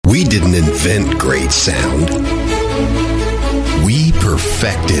didn't invent great sound. We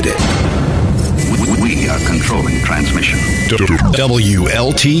perfected it. We are controlling transmission.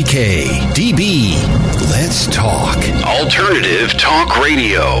 WLTK DB. Let's talk. Alternative Talk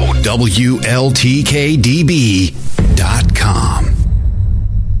Radio. WLTKDB.com.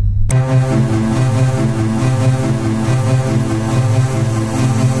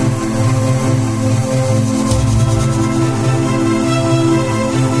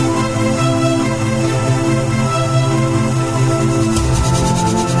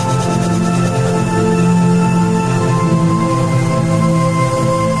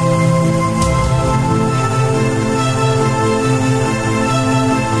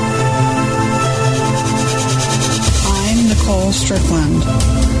 Strickland.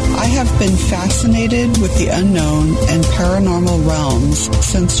 I have been fascinated with the unknown and paranormal realms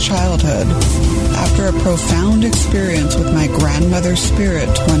since childhood. After a profound experience with my grandmother's spirit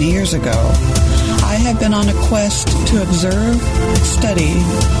 20 years ago, I have been on a quest to observe, study,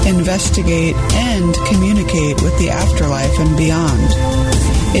 investigate, and communicate with the afterlife and beyond.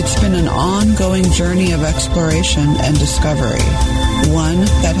 It's been an ongoing journey of exploration and discovery, one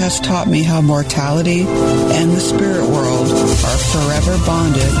that has taught me how mortality and the spirit world are forever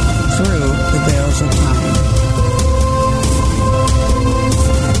bonded through the veils of time.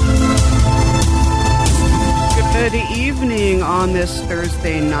 Good evening on this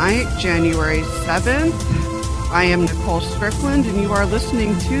Thursday night, January 7th. I am Nicole Strickland, and you are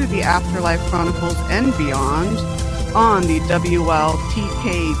listening to the Afterlife Chronicles and Beyond on the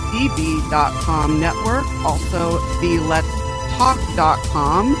WLTKDB.com network, also the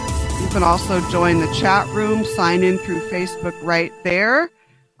Let'sTalk.com. You can also join the chat room, sign in through Facebook right there.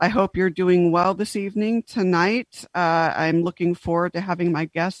 I hope you're doing well this evening. Tonight, I'm looking forward to having my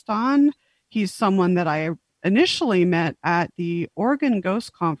guest on. He's someone that I initially met at the Oregon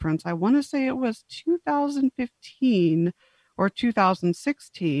Ghost Conference. I want to say it was 2015 or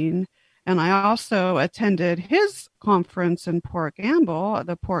 2016. And I also attended his conference in Port Gamble,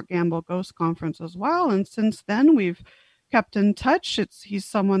 the Port Gamble Ghost Conference as well. And since then, we've kept in touch. He's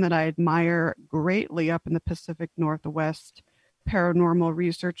someone that I admire greatly up in the Pacific Northwest paranormal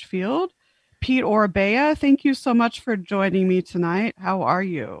research field. Pete Orbea, thank you so much for joining me tonight. How are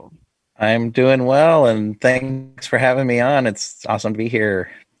you? I'm doing well, and thanks for having me on. It's awesome to be here.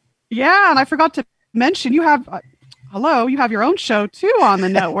 Yeah, and I forgot to mention, you have your own show too on the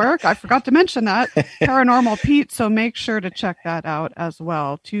network. I forgot to mention that, Paranormal Pete, so make sure to check that out as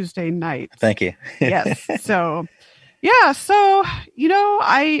well, Tuesday night. Thank you. Yes. So, yeah, so,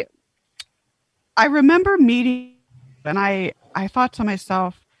 I remember meeting, and I thought to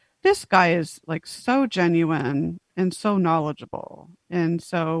myself, this guy is like so genuine and so knowledgeable. And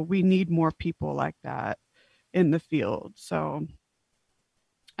so we need more people like that in the field. So,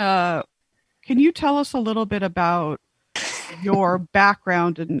 can you tell us a little bit about your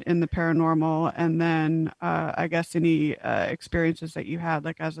background in the paranormal, and then I guess any experiences that you had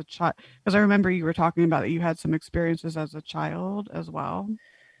like as a child? Because I remember you were talking about that you had some experiences as a child as well.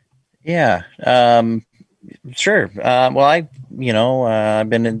 Yeah, sure. Well, I've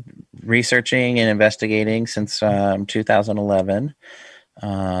been researching and investigating since 2011,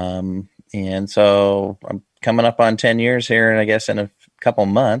 and so I'm coming up on 10 years here, and I guess in a couple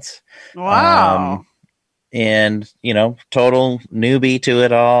months. Wow. And, total newbie to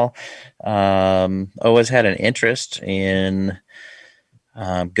it all. Always had an interest in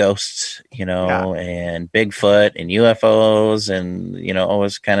ghosts, and Bigfoot and UFOs, and,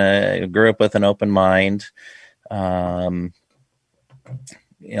 always kind of grew up with an open mind. I'll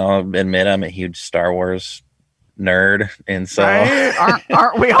admit I'm a huge Star Wars nerd. And so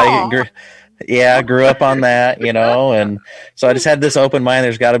aren't we all? I grew up on that, and so I just had this open mind.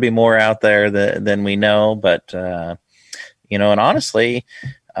 There's got to be more out there than we know. But, and honestly,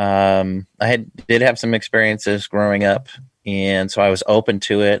 I did have some experiences growing up. And so I was open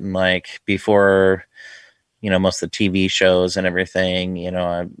to it. And like before, most of the TV shows and everything,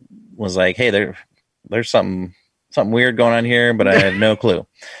 I was like, hey, there's something weird going on here, but I had no clue.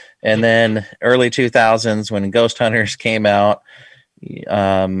 And then early 2000s when Ghost Hunters came out,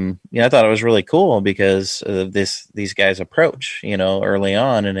 I thought it was really cool because of these guys' approach, early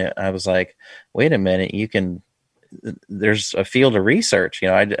on. And I was like, wait a minute, there's a field of research,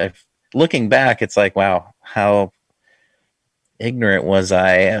 looking back, it's like, wow, how ignorant was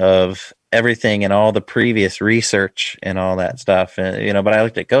I of everything and all the previous research and all that stuff. And, but I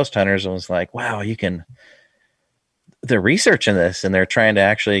looked at Ghost Hunters and was like, wow, they're researching this and they're trying to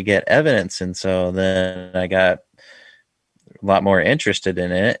actually get evidence. And so then I got a lot more interested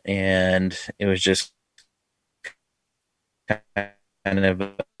in it, and it was just kind of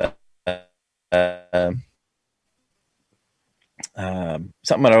something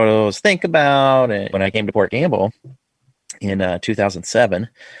I would always think about. And when I came to Port Gamble in 2007,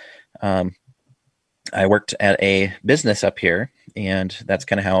 I worked at a business up here, and that's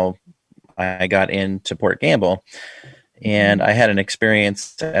kind of how I got into Port Gamble. And I had an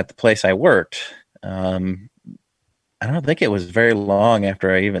experience at the place I worked. I don't think it was very long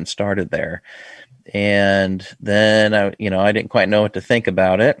after I even started there. And then I didn't quite know what to think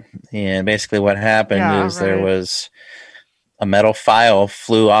about it. And basically what happened is there was a metal file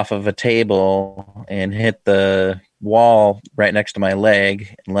flew off of a table and hit the wall right next to my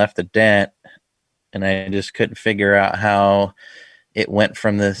leg and left a dent. And I just couldn't figure out how it went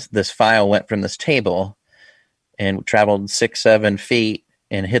from this file went from this table and traveled 6-7 feet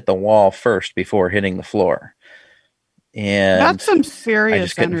and hit the wall first before hitting the floor. And that's some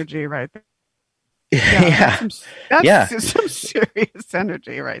serious energy right there. That's some serious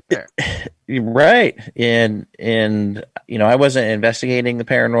energy right there. Right. And I wasn't investigating the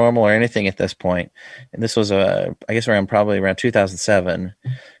paranormal or anything at this point. And this was I guess probably around 2007.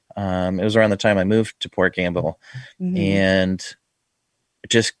 It was around the time I moved to Port Gamble, and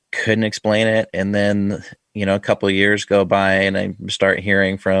just couldn't explain it. And then, a couple of years go by and I start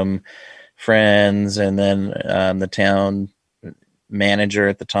hearing from friends, and then the town manager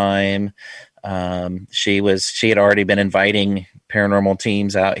at the time, she had already been inviting paranormal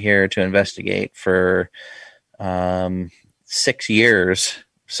teams out here to investigate for 6 years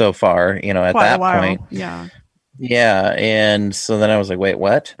so far, at quite that a while. point. Yeah. And so then I was like, wait,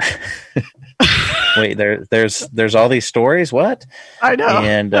 what? Wait, there's all these stories. What? I know.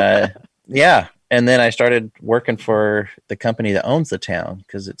 And and then I started working for the company that owns the town,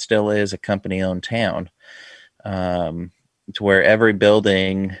 because it still is a company-owned town, to where every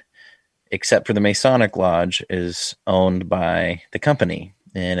building except for the Masonic Lodge is owned by the company,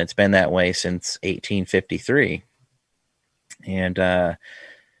 and it's been that way since 1853. And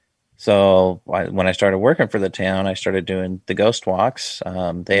so when I started working for the town, I started doing the ghost walks.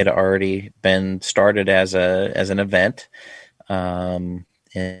 They had already been started as an event, and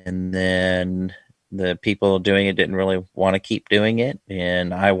then the people doing it didn't really want to keep doing it,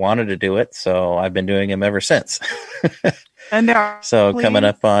 and I wanted to do it, so I've been doing them ever since. And coming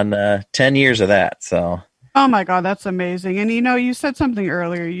up on 10 years of that. So, oh my God, that's amazing. And you said something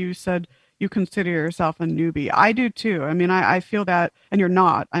earlier. You said you consider yourself a newbie. I do too. I mean, I feel that, and you're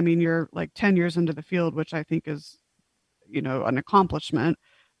not. I mean, you're like 10 years into the field, which I think is, an accomplishment.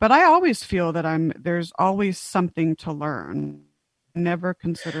 But I always feel that there's always something to learn. I never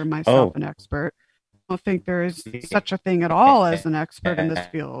consider myself an expert. I don't think there is such a thing at all as an expert in this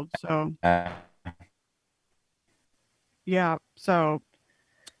field. So, yeah. So,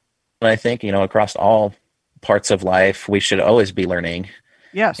 I think, across all parts of life, we should always be learning.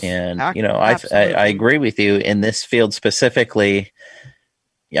 Yes. And, I agree with you in this field specifically.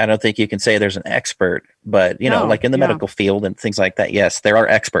 I don't think you can say there's an expert, but, like in the medical field and things like that, yes, there are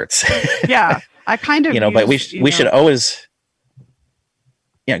experts. Yeah. I kind of, but we should always,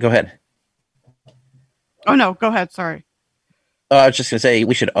 go ahead. Oh, no, go ahead. Sorry. I was just going to say,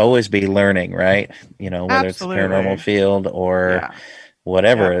 we should always be learning, right? Whether Absolutely. it's the paranormal field or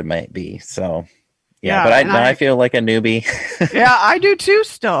whatever it might be. So, but I feel like a newbie. Yeah, I do too.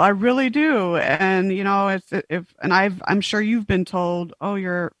 Still, I really do. And I'm sure you've been told, "Oh,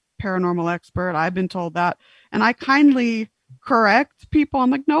 you're a paranormal expert." I've been told that, and I kindly correct people.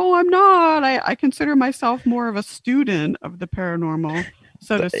 I'm like, "No, I'm not. I consider myself more of a student of the paranormal,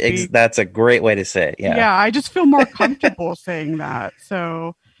 so to speak." That's a great way to say it. Yeah. Yeah, I just feel more comfortable saying that.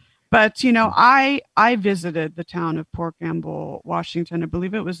 So. But, I visited the town of Port Gamble, Washington. I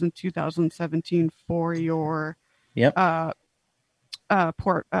believe it was in 2017 for your Port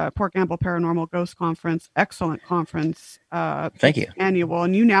Gamble Paranormal Ghost Conference. Excellent conference. Thank you. Annual.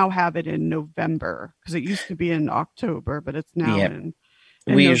 And you now have it in November, because it used to be in October, but it's now in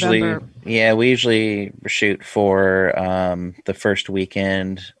November. We usually shoot for the first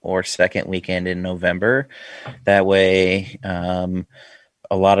weekend or second weekend in November. That way,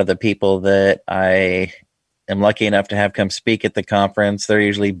 a lot of the people that I am lucky enough to have come speak at the conference, they're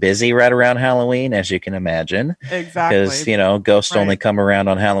usually busy right around Halloween, as you can imagine. Exactly. Because, ghosts only come around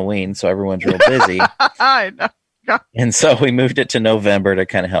on Halloween, so everyone's real busy. I know. And so we moved it to November to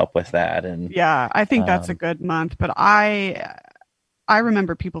kind of help with that. And yeah, I think that's a good month. But I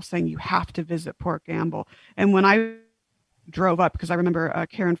remember people saying you have to visit Port Gamble. And when I drove up, because I remember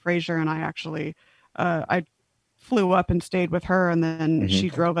Karen Frazier and I actually, I flew up and stayed with her, and then she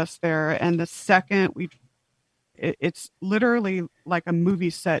drove us there. And the second it's literally like a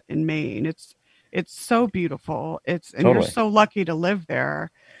movie set in Maine. It's so beautiful. And you're so lucky to live there.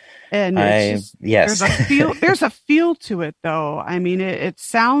 And it's just, yes. there's a feel to it though. I mean, it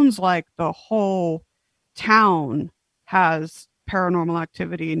sounds like the whole town has paranormal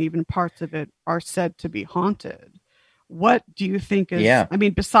activity and even parts of it are said to be haunted. What do you think is, Yeah. I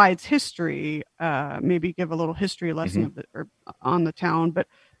mean, besides history, maybe give a little history lesson Mhm. on the town, but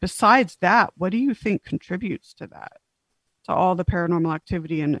besides that, what do you think contributes to that, to all the paranormal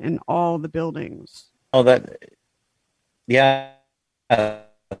activity in all the buildings? Oh, yeah. That's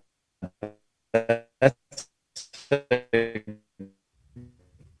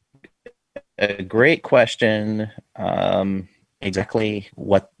a great question. Exactly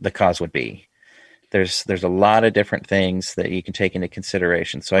what the cause would be. There's a lot of different things that you can take into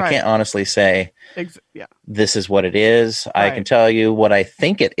consideration. So I Right. can't honestly say Yeah. this is what it is. I can Right. tell you what I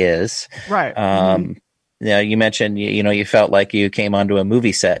think it is. Right. You mentioned you felt like you came onto a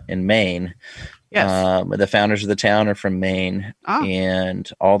movie set in Maine. Yes. The founders of the town are from Maine, Ah. and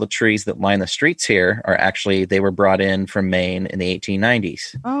all the trees that line the streets here they were brought in from Maine in the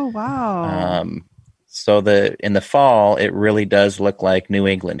 1890s. Oh, wow. So in the fall, it really does look like New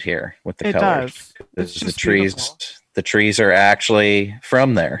England here with the It colors, does. It's because the just trees beautiful. the trees are actually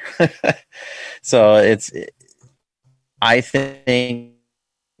from there. So I think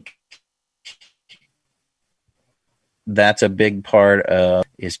that's a big part of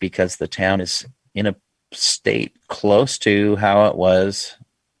is because the town is in a state close to how it was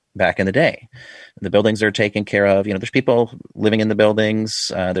back in the day. The buildings are taken care of. There's people living in the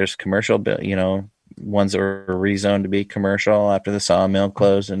buildings. There's commercial, ones that were rezoned to be commercial after the sawmill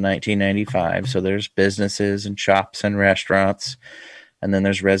closed in 1995. So there's businesses and shops and restaurants, and then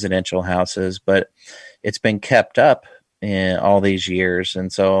there's residential houses. But it's been kept up in all these years,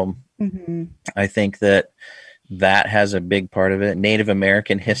 and so I think that has a big part of it. Native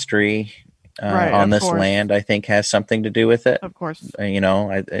American history Right. on Of this course. land, I think, has something to do with it. Of course.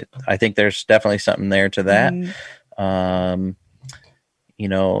 I think there's definitely something there to that.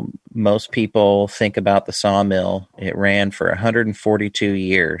 Most people think about the sawmill. It ran for 142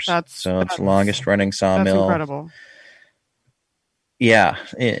 years. It's the longest running That's sawmill. incredible. Yeah,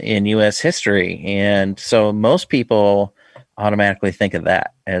 in U.S. history. And so most people automatically think of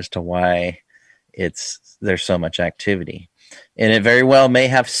that as to why there's so much activity. And it very well may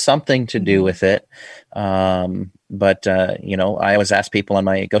have something to do with it. But I always ask people on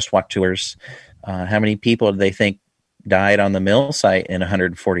my ghost walk tours, how many people do they think died on the mill site in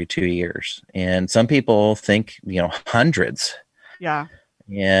 142 years? And some people think, hundreds. Yeah.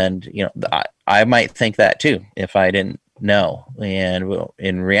 And, I might think that too, if I didn't know. And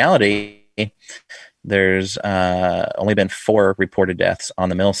in reality, there's only been 4 reported deaths on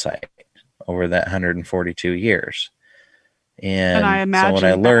the mill site over that 142 years. And I imagine so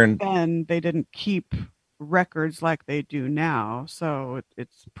when I learned, back then they didn't keep records like they do now. So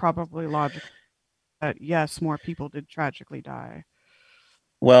it's probably logical that yes, more people did tragically die.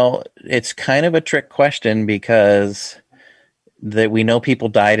 well, it's kind of a trick question because we know people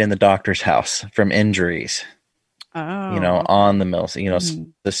died in the doctor's house from injuries, Oh. on the mill,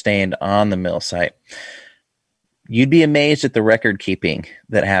 sustained on the mill site. You'd be amazed at the record keeping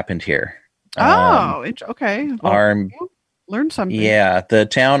that happened here. Okay. Well, learn something. Yeah, the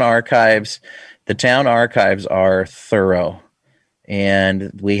town archives are thorough,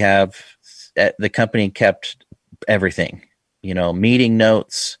 and we have the company kept everything, meeting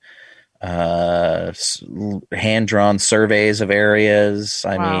notes, hand-drawn surveys of areas.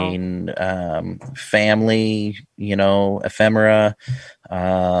 Wow. I mean, family, ephemera.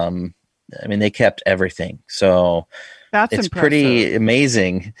 They kept everything. So That's it's impressive. pretty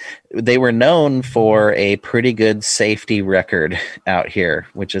amazing. They were known for a pretty good safety record out here,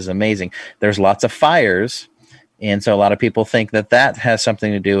 which is amazing. There's lots of fires, and so a lot of people think that has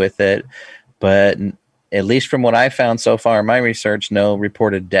something to do with it. But at least from what I found so far in my research, no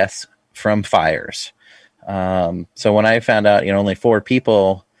reported deaths from fires. So when I found out, only 4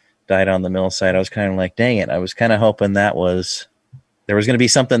 people died on the mill site, I was kind of like, dang it. I was kind of hoping there was going to be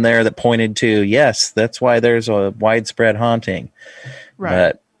something there that pointed to, yes, that's why there's a widespread haunting.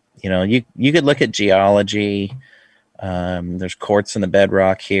 Right. But, you could look at geology. There's quartz in the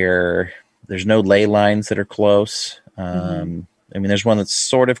bedrock here. There's no ley lines that are close. There's one that's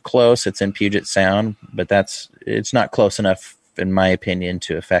sort of close. It's in Puget Sound, but it's not close enough, in my opinion,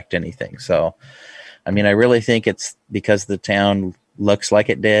 to affect anything. So, I really think it's because the town looks like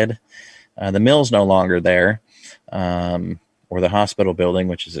it did. The mill's no longer there, or the hospital building,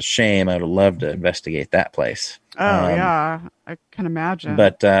 which is a shame. I would love to investigate that place. Oh, yeah, I can imagine.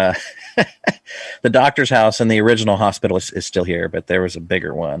 But the doctor's house and the original hospital is still here, but there was a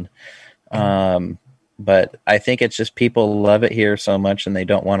bigger one. but I think it's just people love it here so much and they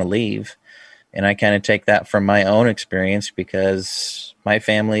don't want to leave. And I kind of take that from my own experience because my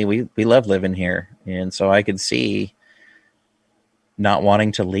family, we love living here. And so I could see not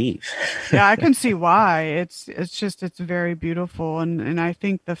wanting to leave. Yeah, I can see why. It's very beautiful, and I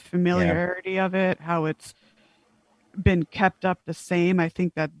think the Yeah. familiarity of it, how it's been kept up the same, I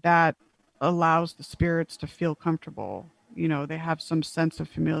think that allows the spirits to feel comfortable. They have some sense of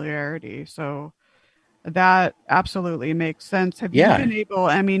familiarity. So that absolutely makes sense. Have you Yeah. been able,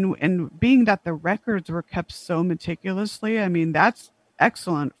 I mean, and being that the records were kept so meticulously, I mean, that's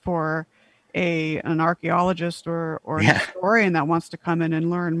excellent for an archaeologist or an Yeah. historian that wants to come in and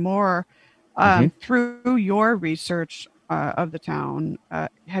learn more. Hmm. Through your research of the town,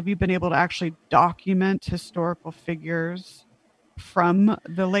 have you been able to actually document historical figures from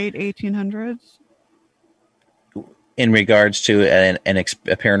the late 1800s? In regards to a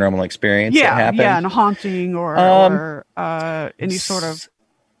paranormal experience that Yeah, happened. and haunting Um, or any sort of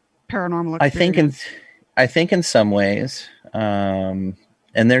paranormal I think in experience. I think in some ways, and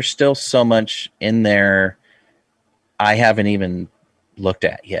there's still so much in there I haven't even looked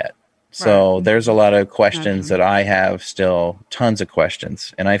at yet. Right. So there's a lot of questions Imagine. that I have still, tons of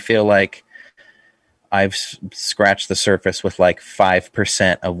questions, and I feel like I've scratched the surface with like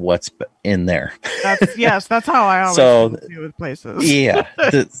 5% of what's in there. That's how I always So feel too with places. yeah,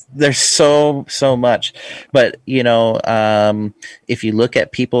 there's so much, but if you look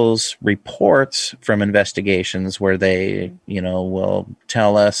at people's reports from investigations where they will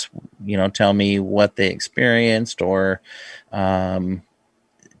tell me what they experienced, or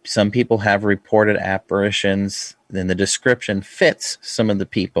some people have reported apparitions, then the description fits some of the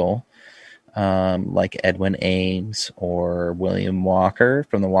people, like Edwin Ames or William Walker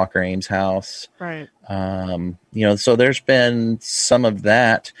from the Walker Ames house. Right. So there's been some of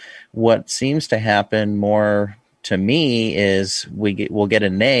that. What seems to happen more to me is we'll get a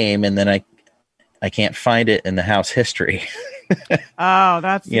name, and then I can't find it in the house history. Oh,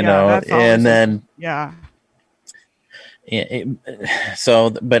 that's always and then yeah.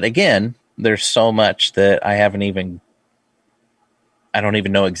 But again, there's so much that I don't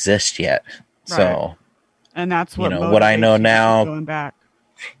even know exists yet. Right. So, And that's what what I motivates know you to keep now. going back.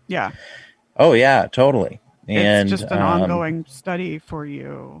 Yeah. Oh yeah, totally. And It's just an ongoing study for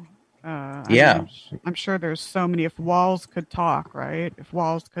you. Yeah. I'm sure there's so many. If walls could talk, right? If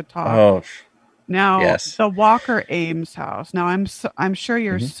walls could talk. Oh, Now, yes. the Walker Ames house. Now, I'm sure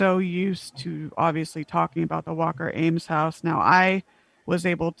you're Mhm. so used to obviously talking about the Walker Ames house. Now, I was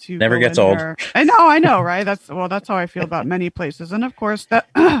able to Never go gets in old. there. I know, right? That's how I feel about many places, and of course, that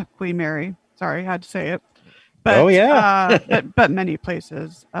Queen Mary. Sorry, I had to say it. But Oh, yeah. but many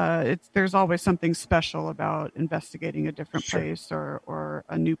places, there's always something special about investigating a different Sure. place or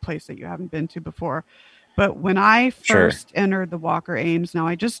a new place that you haven't been to before. But when I Sure. first entered the Walker Ames, now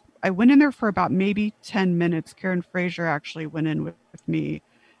I went in there for about maybe 10 minutes. Karen Fraser actually went in with me,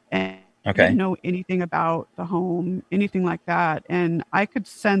 and I Okay. didn't know anything about the home, anything like that. And I could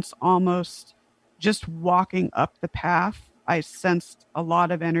sense almost just walking up the path, I sensed a lot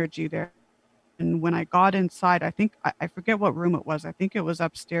of energy there. And when I got inside, I forget what room it was. I think it was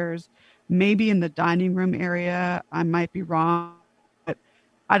upstairs, maybe in the dining room area. I might be wrong, but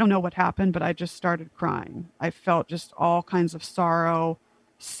I don't know what happened, but I just started crying. I felt just all kinds of sorrow,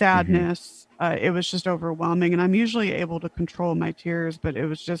 Mhm. sadness. It was just overwhelming. And I'm usually able to control my tears, but it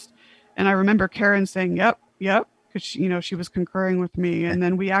was just, and I remember Karen saying, yep, because she was concurring with me. And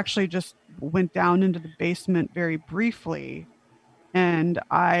then we actually just went down into the basement very briefly, and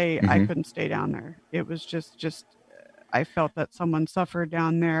I Mhm. couldn't stay down there. It was just I felt that someone suffered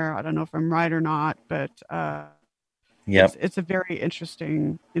down there. I don't know if I'm right or not, but Yep. it's a very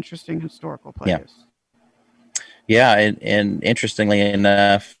interesting historical Yeah. place. Yeah. And interestingly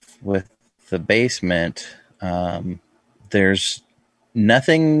enough, with the basement, there's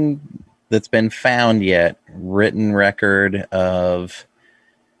nothing that's been found yet, written record of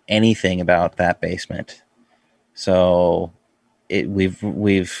anything about that basement. So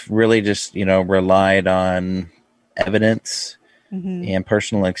we've really just relied on evidence Hmm. and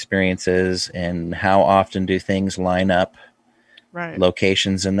personal experiences, and how often do things line up, Right.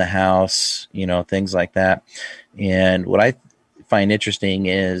 locations in the house, things like that. And what I find interesting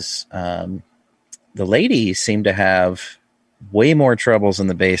is the ladies seem to have way more troubles in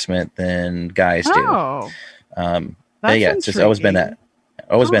the basement than guys do. Oh, that's Yeah, it's just always been intriguing.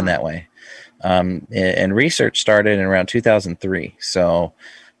 Huh. that way. And research started in around 2003, so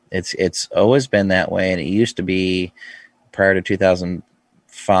it's always been that way. And it used to be, prior to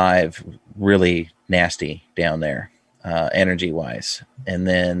 2005, really nasty down there, energy wise. And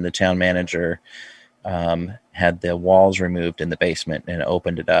then the town manager had the walls removed in the basement and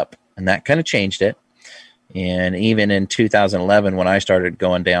opened it up, and that kind of changed it. And even in 2011, when I started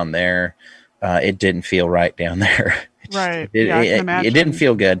going down there, it didn't feel right down there. Right. It didn't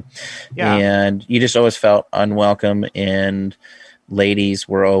feel good. Yeah. And you just always felt unwelcome, and ladies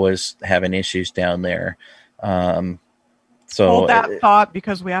were always having issues down there. So hold that thought,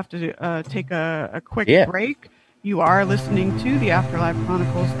 because we have to take a quick break. You are listening to the Afterlife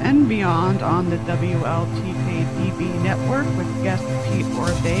Chronicles and Beyond on the WLTKDB network with guest Pete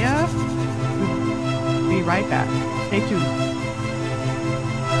Orbea. We'll be right back. Stay tuned.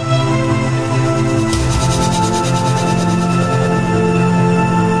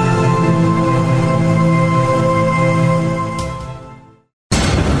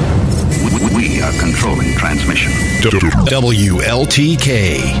 We are controlling transmission.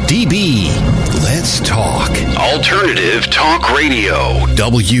 WLTK DB. Let's talk. Alternative Talk Radio.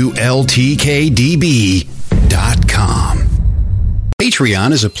 WLTKDB.com.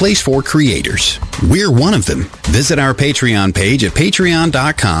 Patreon is a place for creators. We're one of them. Visit our Patreon page at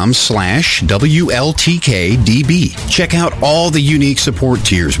patreon.com/WLTKDB. Check out all the unique support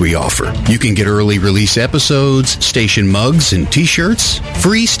tiers we offer. You can get early release episodes, station mugs and t-shirts,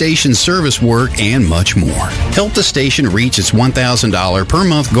 free station service work, and much more. Help the station reach its $1,000 per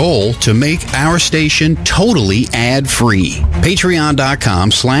month goal to make our station totally ad-free.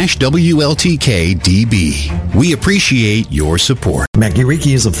 Patreon.com/WLTKDB. We appreciate your support. Mackie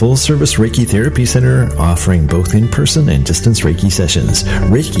Reiki is a full-service Reiki therapy center offering both in-person and distance Reiki sessions.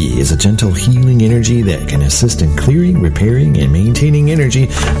 Reiki is a gentle healing energy that can assist in clearing, repairing, and maintaining energy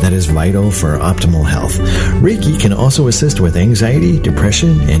that is vital for optimal health. Reiki can also assist with anxiety,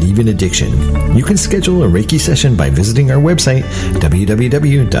 depression, and even addiction. You can schedule a Reiki session by visiting our website,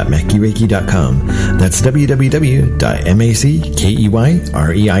 www.mackeyreiki.com. That's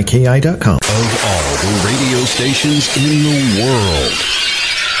www.mackeyreiki.com. Of all the radio stations in the world,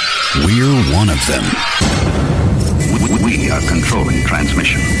 we're one of them. We are controlling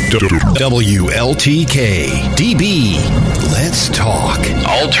transmission. WLTK DB. Let's talk.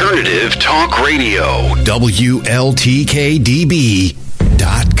 Alternative Talk Radio.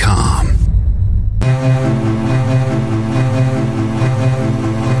 WLTKDB.com.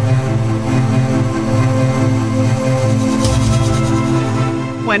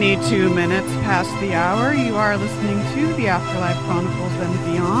 22 minutes past the hour. You are listening to the Afterlife Chronicles and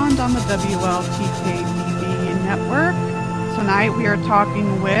Beyond on the WLTK-TV network. Tonight we are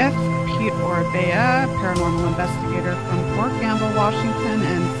talking with Pete Orbea, paranormal investigator from Port Gamble, Washington,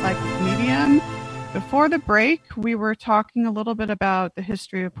 and psychic medium. Before the break, we were talking a little bit about the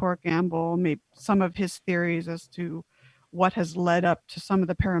history of Port Gamble, maybe some of his theories as to what has led up to some of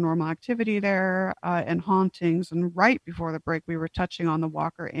the paranormal activity there and hauntings. And right before the break, we were touching on the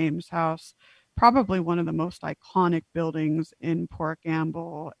Walker Ames house, probably one of the most iconic buildings in Port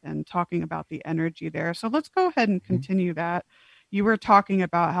Gamble, and talking about the energy there. So let's go ahead and continue that. You were talking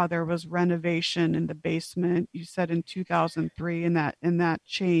about how there was renovation in the basement. You said in 2003, and that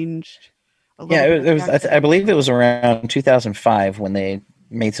changed a little bit. It was. I believe it was around 2005 when they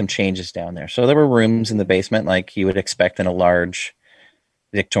made some changes down there. So there were rooms in the basement like you would expect in a large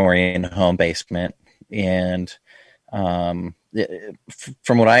Victorian home basement. And from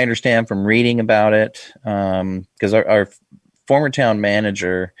what I understand from reading about it, because our former town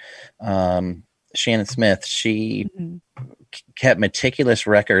manager, Shannon Smith, she kept meticulous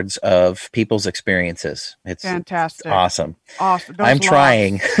records of people's experiences. It's fantastic. It's awesome. Awesome. Those I'm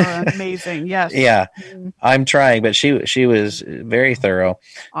trying. Are amazing. Yes. Yeah. I'm trying, but she was very thorough.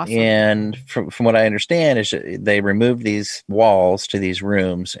 Awesome. And from what I understand is they removed these walls to these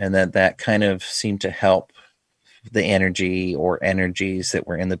rooms, and that kind of seemed to help the energy or energies that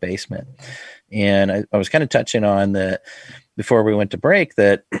were in the basement. And I was kind of touching on that before we went to break,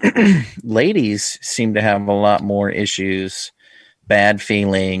 that ladies seem to have a lot more issues, bad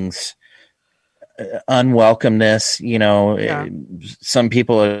feelings, unwelcomeness. Some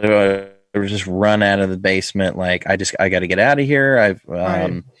people are just run out of the basement. Like, I got to get out of here. I've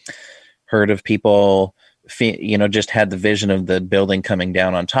heard of people, just had the vision of the building coming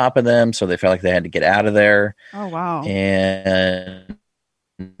down on top of them. So they felt like they had to get out of there. Oh, wow. And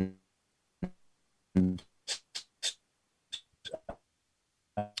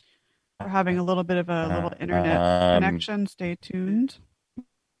we're having a little bit of a little internet connection. Stay tuned.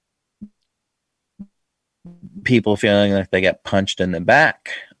 People feeling like they get punched in the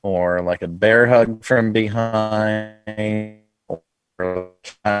back, or like a bear hug from behind. Yeah.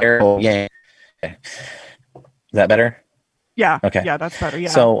 Is that better? Yeah. Okay. Yeah, that's better. Yeah.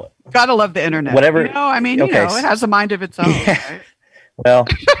 So gotta love the internet. Whatever. It has a mind of its own. Yeah. Right? Well,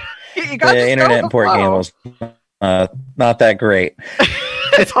 You got the to internet in Port Gamble's not that great.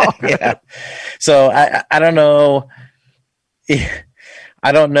 It's all good. Yeah. So I don't know.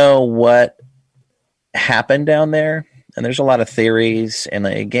 I don't know what happened down there. And there's a lot of theories. And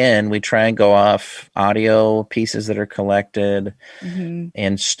again, we try and go off audio pieces that are collected and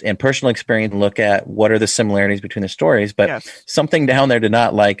personal experience and look at what are the similarities between the stories. But something down there did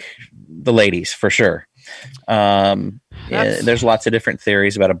not like the ladies, for sure. There's lots of different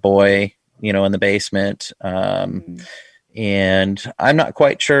theories about a boy, in the basement. And I'm not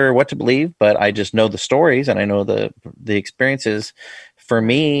quite sure what to believe, but I just know the stories and I know the experiences. For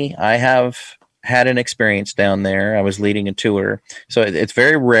me, I have had an experience down there. I was leading a tour. So it's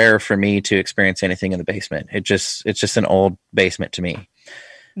very rare for me to experience anything in the basement. It's just an old basement to me.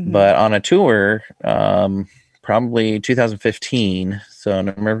 But on a tour, probably 2015, so a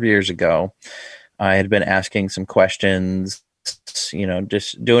number of years ago, I had been asking some questions,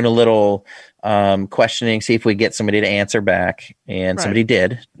 just doing a little questioning, see if we get somebody to answer back. And somebody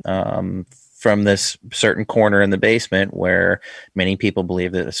did, from this certain corner in the basement where many people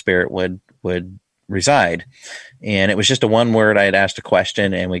believe that a spirit would reside. And it was just a one word. I had asked a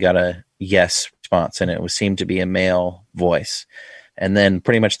question and we got a yes response, and it seemed to be a male voice. And then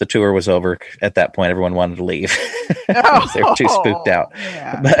pretty much the tour was over. At that point, everyone wanted to leave. They were too spooked out.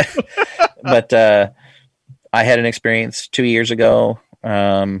 Yeah. But I had an experience 2 years ago.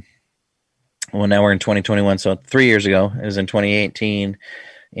 Well, now we're in 2021. So 3 years ago, it was in 2018,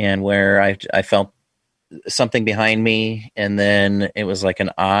 and where I felt something behind me, and then it was like an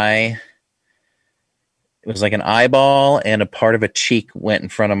eye. It was like an eyeball and a part of a cheek went in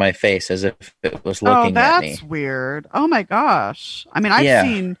front of my face as if it was looking at me. Oh, that's weird. Oh my gosh. I mean, I've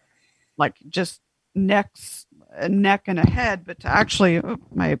seen like just a neck and a head, but to actually,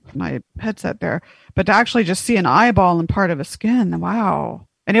 my headset there, but to actually just see an eyeball and part of a skin. Wow.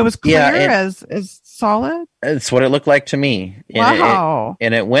 And it was clear as solid. It's what it looked like to me. Wow.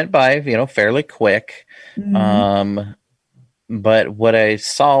 And it went by, fairly quick. But what I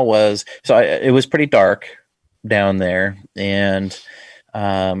saw was, it was pretty dark down there. And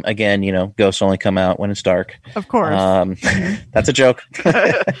again, ghosts only come out when it's dark. Of course. That's a joke.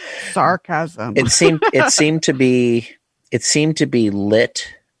 Sarcasm. It seemed to be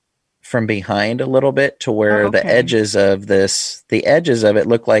lit from behind a little bit to where the edges of it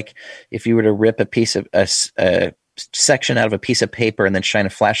looked like if you were to rip a piece of a section out of a piece of paper and then shine a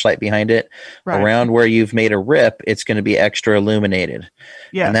flashlight behind it around where you've made a rip, it's going to be extra illuminated.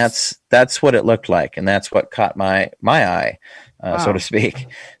 Yes. And that's what it looked like. And that's what caught my eye, so to speak.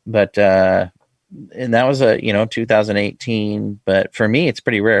 But, and that was 2018, but for me, it's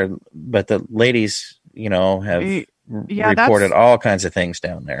pretty rare, but the ladies, have reported all kinds of things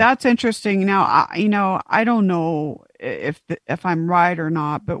down there. That's interesting. Now, I don't know if I'm right or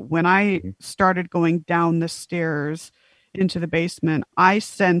not, but when I started going down the stairs into the basement, I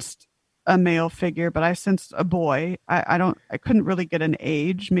sensed a male figure, but I sensed a boy. I couldn't really get an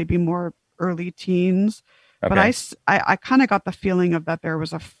age, maybe more early teens. Okay. But I kind of got the feeling of that there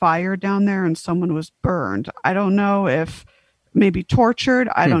was a fire down there and someone was burned. I don't know if maybe tortured.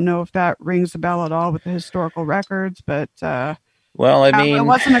 I don't know if that rings a bell at all with the historical records, but well, I mean, it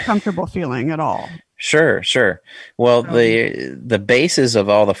wasn't a comfortable feeling at all. Sure. Well, the bases of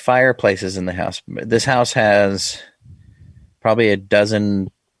all the fireplaces in the house, this house has probably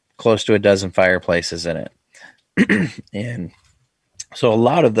close to a dozen fireplaces in it. And so a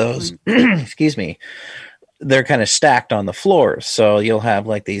lot of those, excuse me, they're kind of stacked on the floors. So you'll have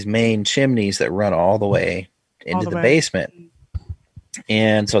like these main chimneys that run all the way into the basement.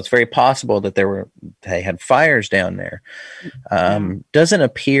 And so it's very possible that they had fires down there. Doesn't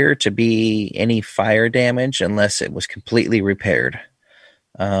appear to be any fire damage unless it was completely repaired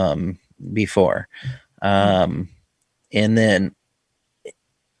before. And then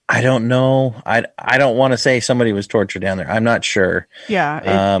I don't know. I don't want to say somebody was tortured down there. I'm not sure.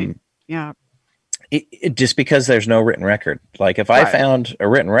 Yeah. It just because there's no written record. Like if I found a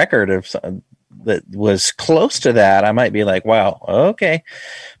written record of that was close to that, I might be like, wow, okay.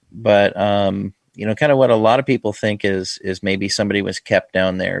 But, kind of what a lot of people think is maybe somebody was kept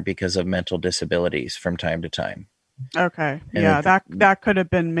down there because of mental disabilities from time to time. Okay. And that could have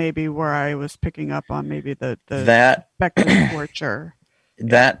been maybe where I was picking up on maybe the speculative torture.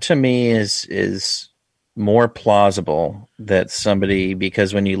 That to me is more plausible that somebody,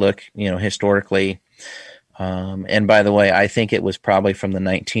 because when you look, historically, and by the way, I think it was probably from the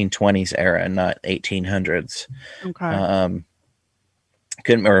 1920s era, not 1800s. Okay.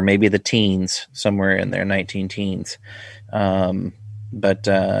 Or maybe the teens, somewhere in there, 19 teens. But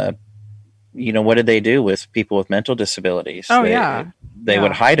what did they do with people with mental disabilities? They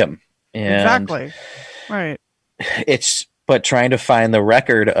would hide them. And exactly. Right. but trying to find the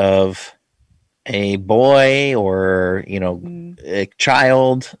record of a boy or, a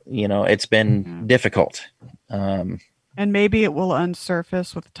child, it's been difficult. And maybe it will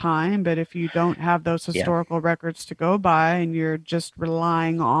unsurface with time, but if you don't have those historical records to go by and you're just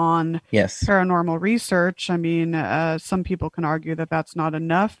relying on Yes. paranormal research, I mean, some people can argue that that's not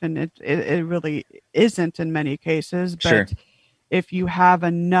enough, and it really isn't in many cases. But Sure. if you have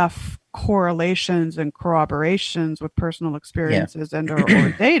enough correlations and corroborations with personal experiences and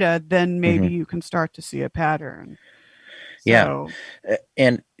or data, then maybe you can start to see a pattern. So,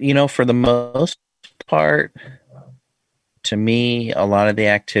 And, for the most part, to me, a lot of the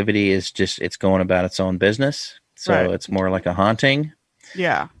activity is just, it's going about its own business. So it's more like a haunting.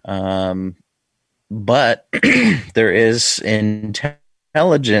 Yeah. But there is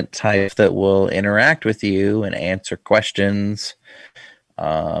intelligent type that will interact with you and answer questions,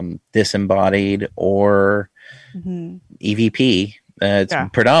 disembodied or EVP. It's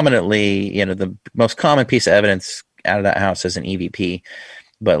predominantly, the most common piece of evidence out of that house is an EVP,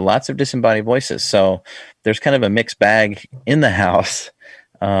 but lots of disembodied voices. So there's kind of a mixed bag in the house.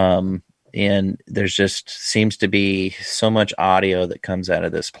 And there's just seems to be so much audio that comes out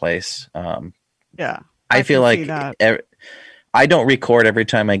of this place. I feel like I don't record every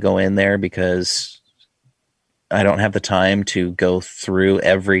time I go in there because I don't have the time to go through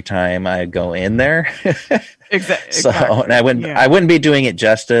every time I go in there. Exactly. So and I wouldn't be doing it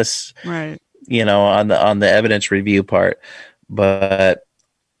justice. Right. On the evidence review part. But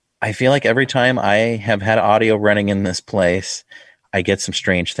I feel like every time I have had audio running in this place, I get some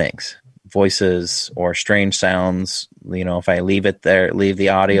strange things, voices or strange sounds. If I leave the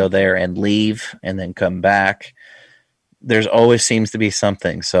audio there and leave and then come back, there's always seems to be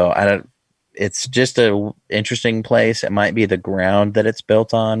something. So it's just a interesting place. It might be the ground that it's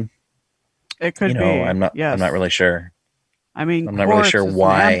built on. It could be. I'm not really sure. I mean, I'm not really sure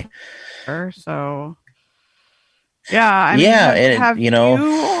why. So, have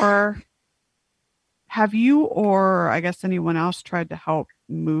you or I guess anyone else tried to help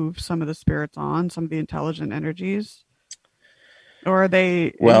move some of the spirits on, some of the intelligent energies, or are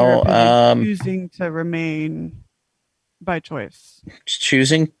they choosing to remain by choice?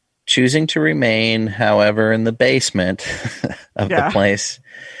 Choosing to remain, however, in the basement of the place.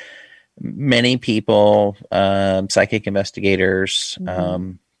 Many people, psychic investigators,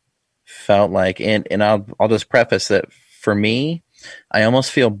 felt like, and I'll just preface that for me, I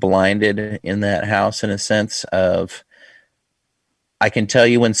almost feel blinded in that house in a sense of I can tell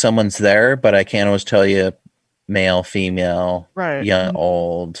you when someone's there, but I can't always tell you male, female, young,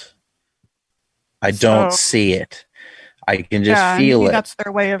 old. I don't see it. I can just feel it. That's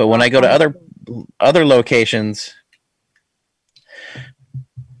their way of. But when I go to other locations,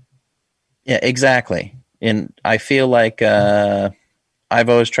 yeah, exactly. And I feel like I've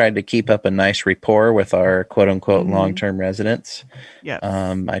always tried to keep up a nice rapport with our quote unquote long-term residents. Yes.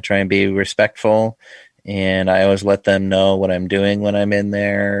 I try and be respectful, and I always let them know what I'm doing when I'm in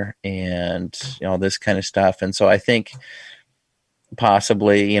there and all this kind of stuff. And so I think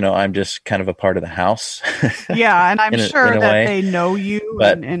possibly, I'm just kind of a part of the house. Yeah. And I'm sure that way. They know you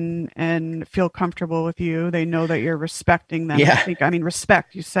and feel comfortable with you. They know that you're respecting them. Yeah. I mean,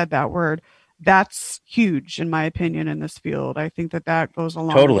 respect, you said that word. That's huge in my opinion in this field. I think that goes a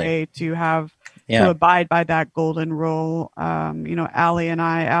long way to have to abide by that golden rule. Allie,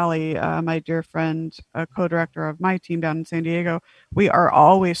 my dear friend, co-director of my team down in San Diego, we are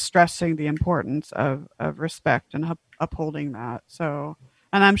always stressing the importance of respect and upholding that. So,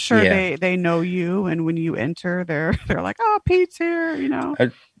 and I'm sure they know you, and when you enter, they're like, "Oh, Pete's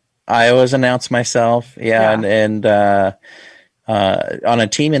here," I always announce myself, and on a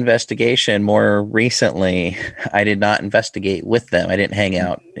team investigation more recently, I did not investigate with them. I didn't hang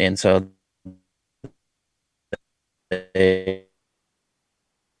out, and so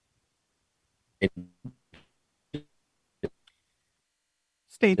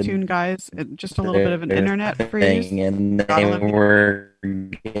stay tuned, guys. Just a little bit of an internet freeze. And they were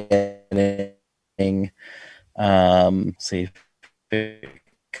getting, see if it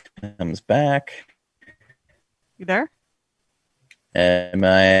comes back. You there? Am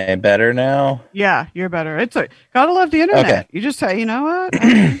I better now? Yeah, you're better. Gotta love the internet. Okay. You just say, you know what?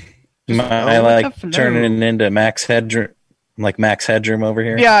 I like turning into Max Headroom, like Max Headroom over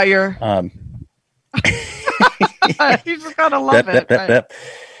here. Yeah, you're. You just gotta love it. Right?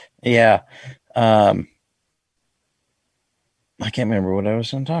 Yeah. I can't remember what I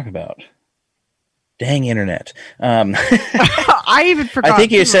was going to talk about. Dang internet. I even forgot. I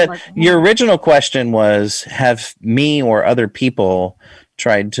think you said your original question was, have me or other people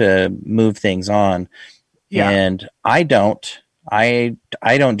tried to move things on. Yeah. And I don't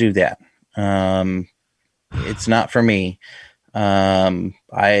do that. It's not for me.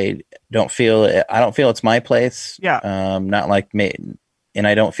 I don't feel it's my place. Yeah. Not like me. And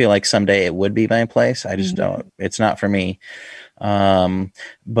I don't feel like someday it would be my place. I just don't. It's not for me.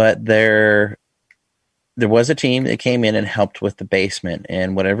 But there was a team that came in and helped with the basement,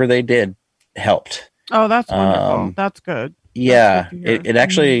 and whatever they did helped. Oh, that's wonderful. That's good. Yeah, That's good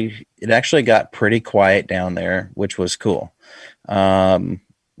it actually got pretty quiet down there, which was cool. And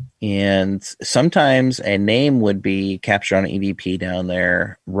sometimes a name would be captured on EVP down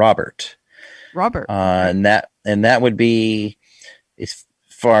there, Robert. And that would be, as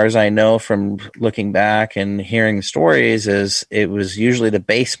far as I know from looking back and hearing stories, is it was usually the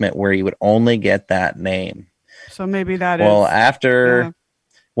basement where you would only get that name. So maybe that after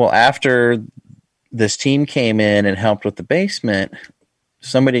this team came in and helped with the basement,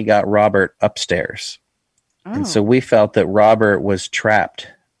 somebody got Robert upstairs. Oh. And so we felt that Robert was trapped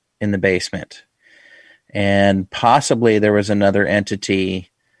in the basement. And possibly there was another entity.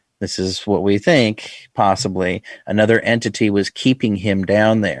 This is what we think, possibly another entity was keeping him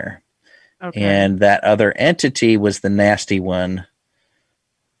down there. Okay. And that other entity was the nasty one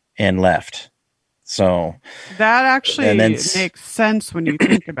and left. So that actually makes sense when you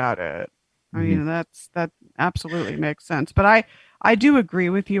think about it. I mean, that absolutely makes sense. But I do agree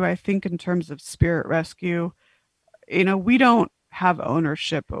with you. I think in terms of spirit rescue, we don't have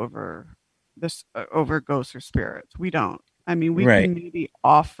ownership over this, over ghosts or spirits. We don't. I mean, we can maybe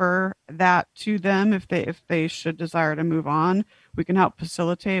offer that to them if they should desire to move on. We can help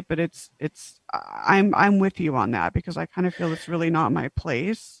facilitate, but I'm with you on that, because I kind of feel it's really not my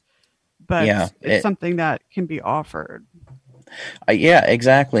place. But it's something that can be offered. Yeah,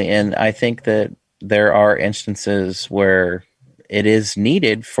 exactly. And I think that there are instances where it is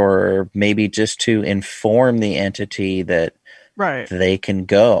needed for maybe just to inform the entity that they can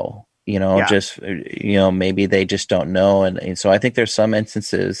go, maybe they just don't know. And so I think there's some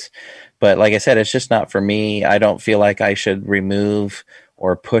instances, but like I said, it's just not for me. I don't feel like I should remove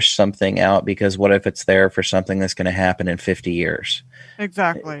or push something out, because what if it's there for something that's going to happen in 50 years?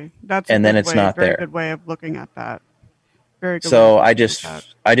 Exactly. That's not there. Good way of looking at that. Very good. So I just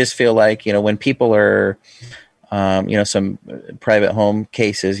feel like, when people are, some private home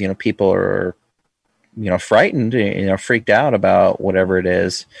cases, people are, frightened, freaked out about whatever it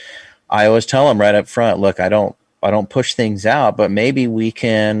is. I always tell them right up front, look, I don't push things out, but maybe we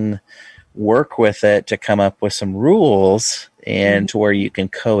can work with it to come up with some rules and to where you can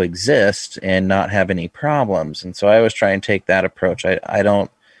coexist and not have any problems. And so I always try and take that approach.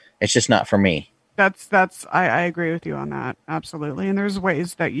 It's just not for me. I agree with you on that. Absolutely. And there's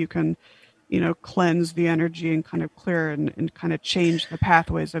ways that you can, cleanse the energy and kind of clear and kind of change the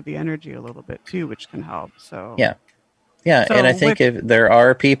pathways of the energy a little bit too, which can help. So, yeah. So and I think if there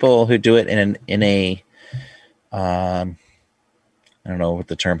are people who do it in a, I don't know what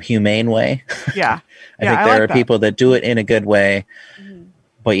the term, humane way. Yeah. I think there are people that do it in a good way,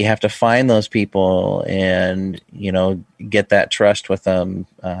 but you have to find those people and, get that trust with them.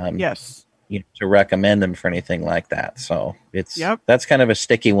 Yes. To recommend them for anything like that. So that's kind of a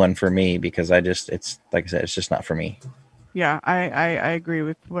sticky one for me, because it's like I said, it's just not for me. Yeah, I agree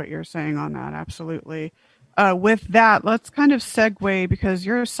with what you're saying on that. Absolutely. With that, let's kind of segue, because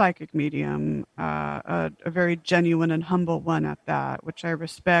you're a psychic medium, a very genuine and humble one at that, which I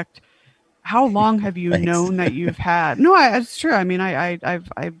respect. How long have you known that you've had? No, it's true. I mean,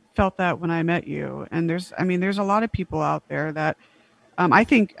 I've felt that when I met you, and there's a lot of people out there that I'm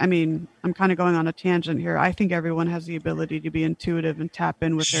kind of going on a tangent here. I think everyone has the ability to be intuitive and tap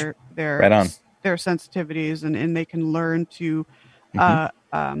in with their sensitivities, and they can learn to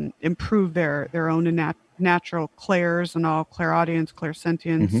improve their own natural clairs and all clairaudience,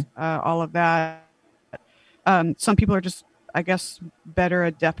 clairsentience, all of that. Some people are just, I guess, better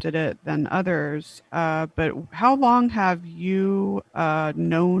adept at it than others. But how long have you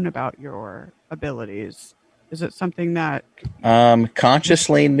known about your abilities? Is it something that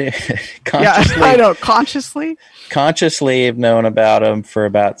consciously? Yeah, I know. Consciously have known about them for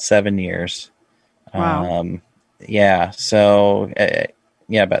about 7 years. Wow. Yeah. So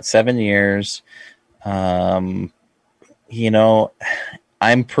about 7 years. I'm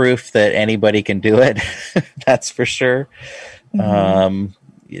proof that anybody can do it. That's for sure. I've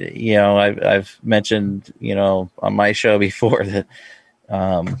mentioned, on my show before that,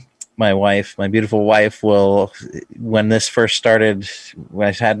 my beautiful wife when this first started, when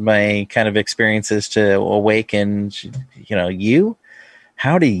I had my kind of experiences to awaken,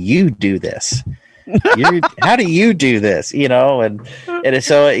 how do you do this? how do you do this? And it is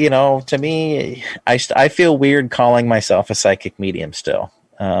so, to me, I feel weird calling myself a psychic medium still.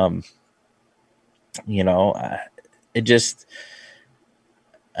 It just,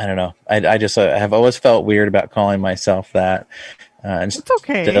 I don't know. I just have always felt weird about calling myself that. And It's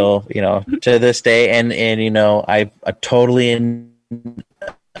okay. Still, to this day, and I totally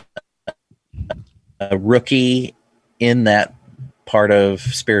a rookie in that part of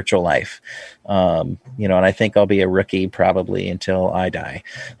spiritual life. And I think I'll be a rookie probably until I die.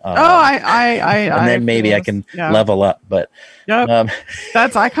 And then maybe I can level up. But yep.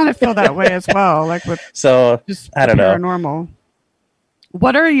 I kind of feel that way as well. Like with just I don't know. Paranormal.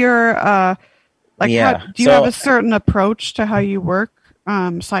 What are your do you have a certain approach to how you work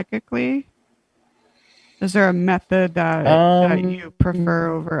psychically? Is there a method that you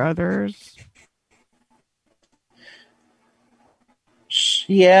prefer over others?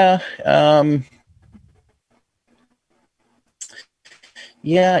 Yeah.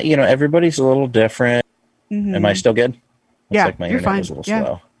 Everybody's a little different. Mm-hmm. Am I still good? Looks like my you're internet fine. was a little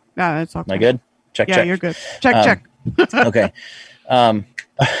slow. Yeah, that's okay. Am I good? Check. You're good. Check. Okay.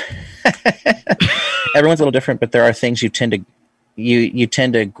 Everyone's a little different, but there are things you tend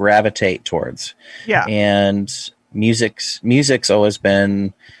to gravitate towards. Yeah. And music's always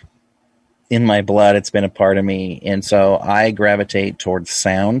been in my blood. It's been a part of me. And so I gravitate towards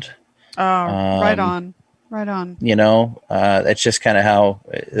sound. Oh, right on. That's just kind of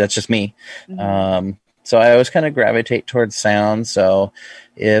that's just me. Mm-hmm. So I always kind of gravitate towards sound. So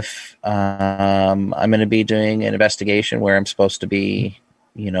if I'm going to be doing an investigation where I'm supposed to be,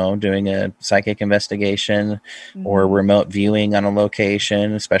 doing a psychic investigation or remote viewing on a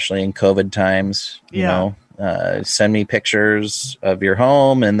location, especially in COVID times, send me pictures of your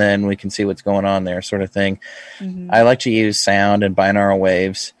home and then we can see what's going on there, sort of thing. Mm-hmm. I like to use sound and binaural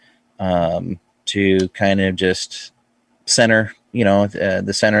waves to kind of just center,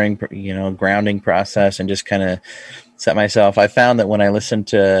 the centering, grounding process and just kind of set myself. I found that when I listen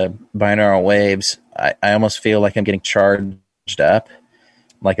to binaural waves, I almost feel like I'm getting charged up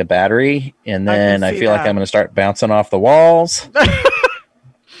like a battery. And then I feel like I'm going to start bouncing off the walls,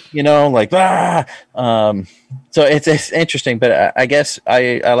 so it's interesting, but I guess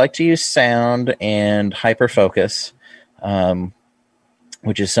I like to use sound and hyper focus,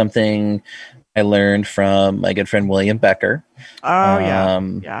 which is something I learned from my good friend William Becker. Oh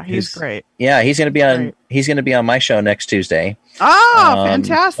yeah, he's great. Yeah, he's going to be on my show next Tuesday. Oh,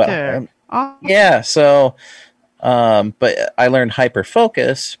 fantastic! Yeah, so but I learned hyper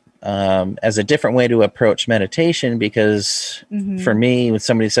focus as a different way to approach meditation because for me, when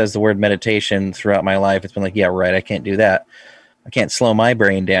somebody says the word meditation throughout my life, it's been like, yeah, right, I can't do that. I can't slow my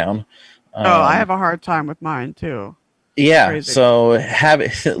brain down. I have a hard time with mine too. Yeah, so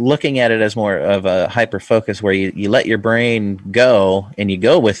looking at it as more of a hyper focus where you let your brain go and you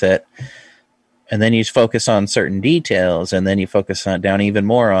go with it, and then you focus on certain details, and then you focus down even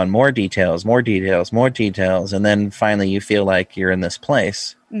more on more details, and then finally you feel like you're in this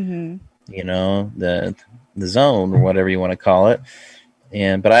place, the zone or whatever you want to call it.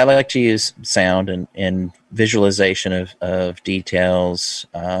 But I like to use sound and visualization of details.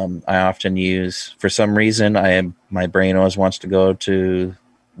 I often use, for some reason, my brain always wants to go to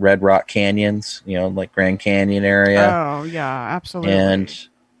Red Rock Canyons, like Grand Canyon area. Oh yeah, absolutely. And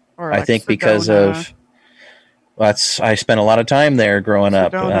I think Sedona. Because of I spent a lot of time there growing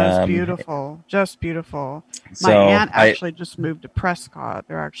up. Sedona's beautiful, just beautiful. My aunt actually just moved to Prescott.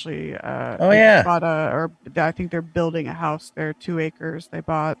 They're actually I think they're building a house there, 2 acres they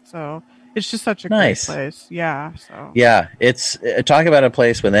bought. So it's just such a great place. Yeah. So yeah, it's talk about a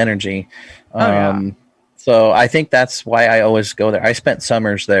place with energy. So I think that's why I always go there. I spent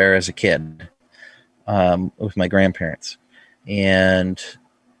summers there as a kid with my grandparents, and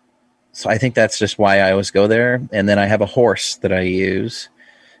so I think that's just why I always go there. And then I have a horse that I use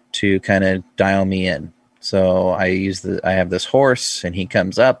to kind of dial me in. So I have this horse, and he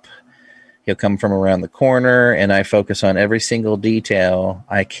comes up. He'll come from around the corner, and I focus on every single detail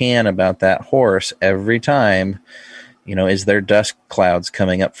I can about that horse every time. Is there dust clouds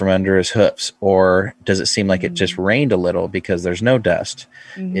coming up from under his hoofs, or does it seem like it just rained a little because there's no dust?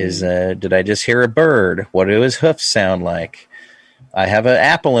 Did I just hear a bird? What do his hoofs sound like? I have an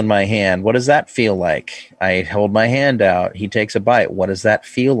apple in my hand. What does that feel like? I hold my hand out. He takes a bite. What does that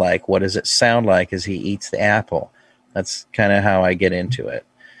feel like? What does it sound like as he eats the apple? That's kind of how I get into it.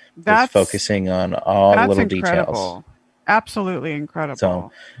 That's focusing on all the little details. Absolutely incredible.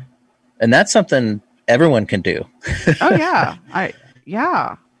 So, and that's something everyone can do. Oh yeah.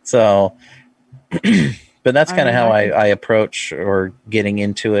 So, but that's kind of how I approach or getting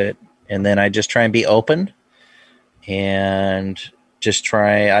into it. And then I just try and be open and just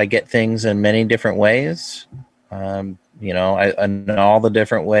I get things in many different ways, in all the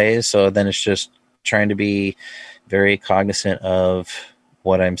different ways. So then it's just trying to be very cognizant of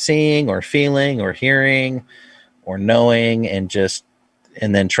what I'm seeing or feeling or hearing or knowing, and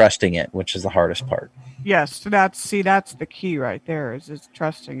then trusting it, which is the hardest part. Yes, so that's the key right there is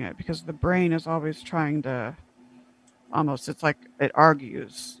trusting it, because the brain is always trying to it's like it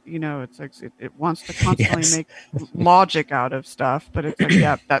argues, it's like it wants to constantly Yes. make logic out of stuff, but it's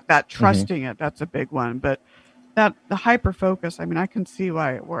like, that trusting it, that's a big one. But the hyper focus, I can see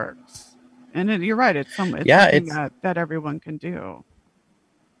why it works. And you're right, it's something that everyone can do.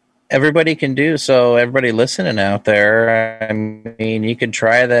 Everybody can do. So everybody listening out there, you could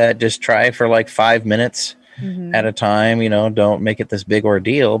try that. Just try for like 5 minutes at a time. Don't make it this big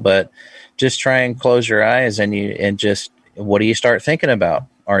ordeal, but just try and close your eyes and just, what do you start thinking about?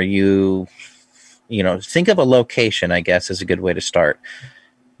 Are you, think of a location, I guess, is a good way to start.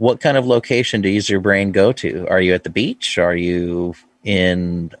 What kind of location does your brain go to? Are you at the beach? Are you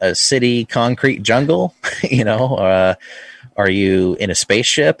in a city concrete jungle? Are you in a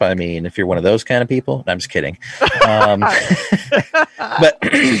spaceship? If you're one of those kind of people, I'm just kidding. But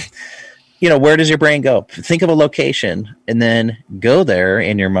where does your brain go? Think of a location and then go there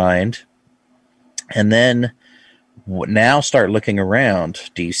in your mind. And then now start looking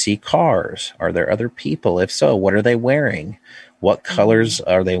around. Do you see cars? Are there other people? If so, what are they wearing? What colors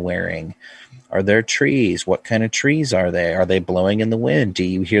are they wearing? Are there trees? What kind of trees are they? Are they blowing in the wind? Do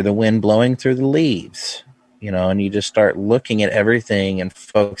you hear the wind blowing through the leaves? And you just start looking at everything and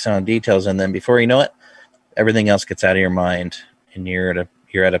focus on details. And then before you know it, everything else gets out of your mind, and you're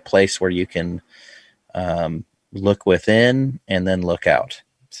at a place where you can look within and then look out.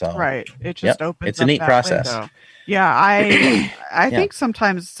 So right, it just opens. It's a neat process. Window. Yeah, I think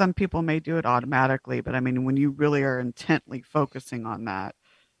sometimes some people may do it automatically, but when you really are intently focusing on that,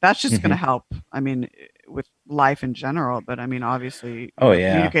 that's just going to help. With life in general, but obviously,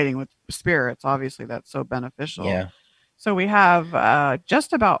 communicating with spirits, obviously that's so beneficial. Yeah. So we have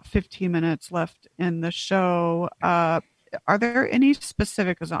just about 15 minutes left in the show. Are there any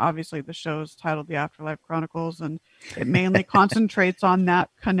specific, because obviously the show is titled The Afterlife Chronicles, and it mainly concentrates on that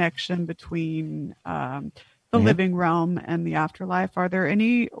connection between the living realm and the afterlife. Are there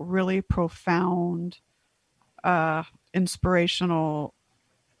any really profound, inspirational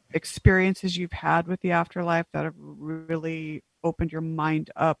experiences you've had with the afterlife that have really opened your mind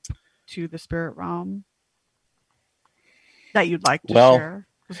up to the spirit realm that you'd like to share?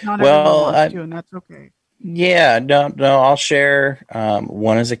 Because not everyone wants to, and that's okay. Yeah, no, I'll share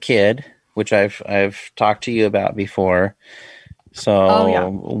one as a kid, which I've talked to you about before. So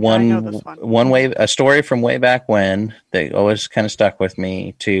a story from way back when that always kind of stuck with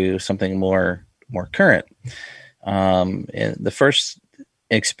me, to something more current. The first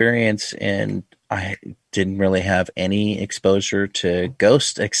experience, and I didn't really have any exposure to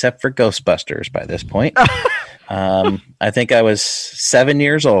ghosts except for Ghostbusters by this point. I think I was 7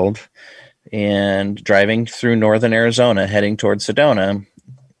 years old and driving through northern Arizona, heading towards Sedona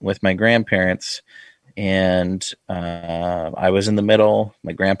with my grandparents. And I was in the middle.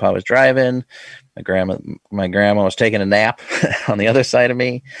 My grandpa was driving. My grandma was taking a nap on the other side of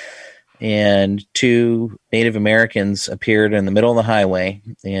me. And 2 Native Americans appeared in the middle of the highway.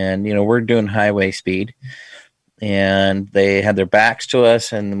 And, we're doing highway speed. And they had their backs to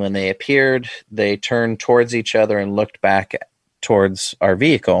us. And when they appeared, they turned towards each other and looked back towards our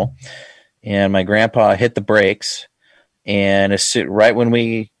vehicle. And my grandpa hit the brakes. And right when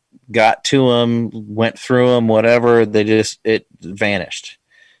we got to them, went through them, whatever, it vanished.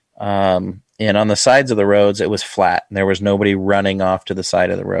 And on the sides of the roads, it was flat. And there was nobody running off to the side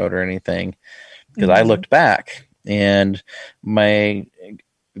of the road or anything. Because I looked back, and my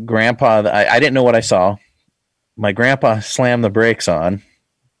grandpa, I didn't know what I saw. My grandpa slammed the brakes on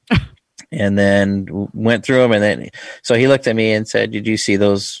and then went through them. So he looked at me and said, "Did you see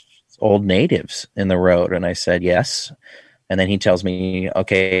those old natives in the road?" And I said, "Yes." And then he tells me,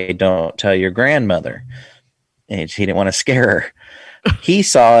 "Okay, don't tell your grandmother." And he didn't want to scare her. He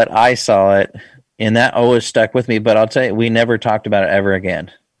saw it, I saw it, and that always stuck with me. But I'll tell you, we never talked about it ever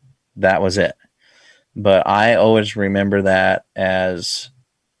again. That was it. But I always remember that as,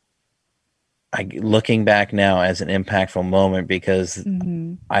 looking back now, as an impactful moment, because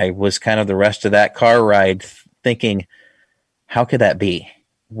I was kind of the rest of that car ride thinking, how could that be?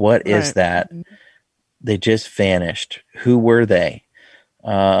 What is that? They just vanished. Who were they?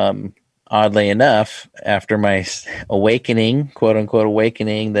 Oddly enough, after my awakening, quote unquote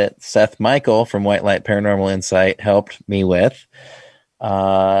awakening, that Seth Michael from White Light Paranormal Insight helped me with,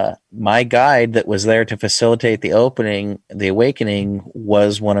 my guide that was there to facilitate the awakening,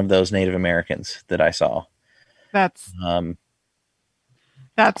 was one of those Native Americans that I saw. That's So-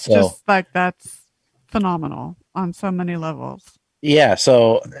 just like, that's phenomenal on so many levels. Yeah,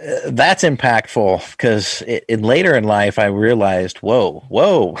 so that's impactful, because later in life I realized,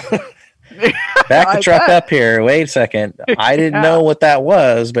 whoa, back the I truck bet. up here. Wait a second, I didn't Yeah. know what that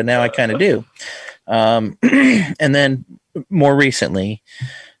was, but now I kind of do. And then more recently,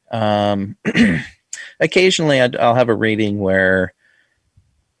 occasionally I'll have a reading where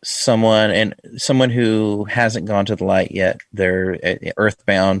someone who hasn't gone to the light yet, they're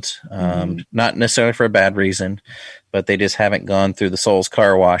earthbound, not necessarily for a bad reason, but they just haven't gone through the soul's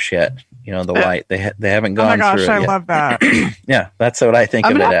car wash yet. The light, they haven't Oh my gone gosh, through it I yet. love that. Yeah, that's what I think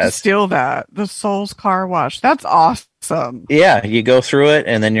I'm of gonna it have to as. steal that. The Soul's Car Wash. That's awesome. Yeah, you go through it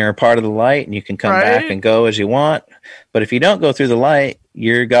and then you're a part of the light, and you can come back Right? and go as you want. But if you don't go through the light,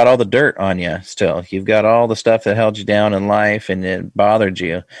 you got all the dirt on you still. You've got all the stuff that held you down in life and it bothered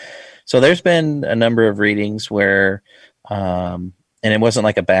you. So there's been a number of readings where, and it wasn't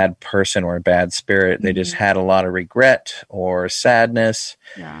like a bad person or a bad spirit. They just had a lot of regret or sadness.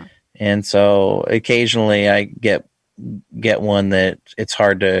 Yeah. And so occasionally I get one that it's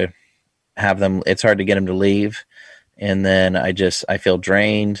hard to get them to leave. And then I feel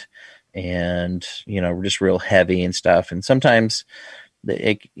drained and, just real heavy and stuff. And sometimes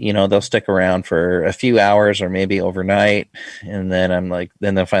they'll stick around for a few hours or maybe overnight. And then I'm like,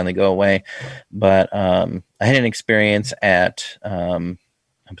 then they'll finally go away. But, I had an experience at,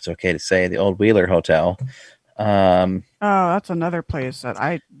 it's okay to say, the Old Wheeler Hotel. Oh, that's another place that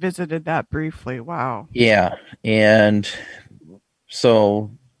I visited that briefly. Wow. Yeah. And so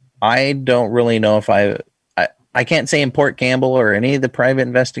I don't really know if I can't say in Port Campbell or any of the private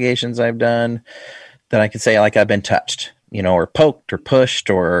investigations I've done that I could say like I've been touched, or poked or pushed,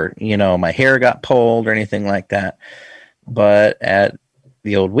 or, my hair got pulled or anything like that. But at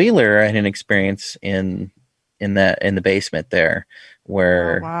the Old Wheeler, I had an experience in the basement there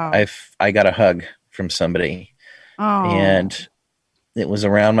where I got a hug from somebody. Oh. And it was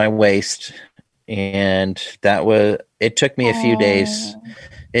around my waist, and it took me a few days.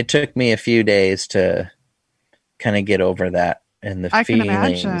 It took me a few days to kind of get over that and the I can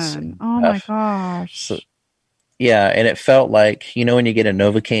feelings. imagine. Oh my gosh. So, yeah, and it felt like, when you get a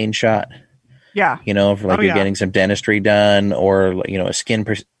Novocaine shot, yeah, for like you're getting some dentistry done, or a skin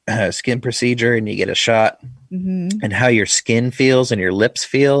procedure, and you get a shot, and how your skin feels and your lips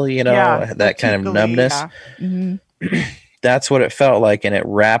feel, that kind of numbness. Yeah. That's what it felt like, and it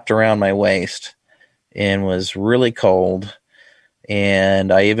wrapped around my waist and was really cold.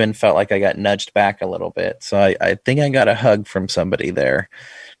 And I even felt like I got nudged back a little bit. So I think I got a hug from somebody there,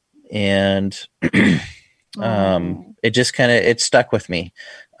 and it just it stuck with me.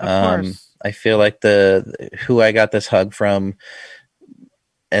 I feel like who I got this hug from,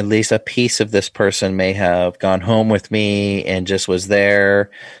 at least a piece of this person may have gone home with me and just was there.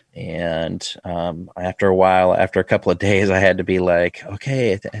 And after a while, after a couple of days, I had to be like,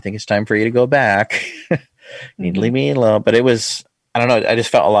 okay, I think it's time for you to go back. You need to leave me alone. But it was, I don't know, I just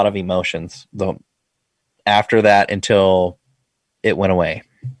felt a lot of emotions though after that until it went away.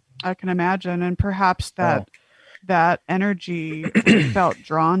 I can imagine. And perhaps that energy felt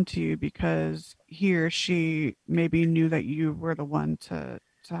drawn to you because he or she maybe knew that you were the one to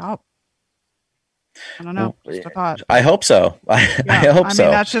help. I don't know. Just a thought. I hope so. I hope so. I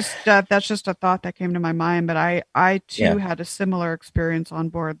mean, that's just a thought that came to my mind. But I too had a similar experience on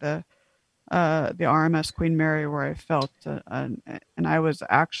board the RMS Queen Mary, where I felt, and I was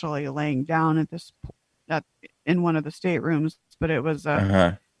actually laying down in one of the staterooms, but it was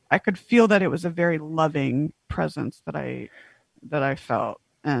I could feel that it was a very loving presence that I felt,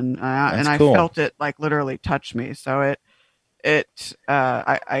 and I felt it like literally touch me. So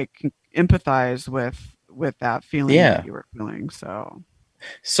I can empathize with that feeling that you were feeling. So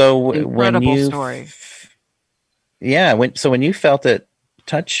incredible story. When you felt it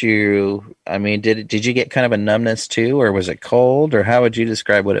touch you, I mean, did you get kind of a numbness too, or was it cold, or how would you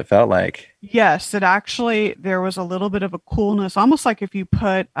describe what it felt like? Yes, there was a little bit of a coolness, almost like if you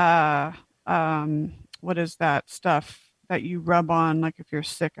put what is that stuff that you rub on, like if you're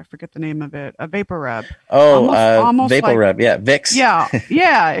sick, I forget the name of it, a vapor rub. Almost vapor rub. Yeah. Vicks.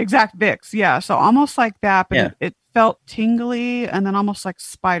 Yeah, exact Vicks. Yeah. So almost like that, but it felt tingly and then almost like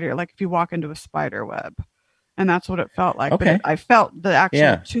spider, like if you walk into a spider web, and that's what it felt like. Okay. But I felt the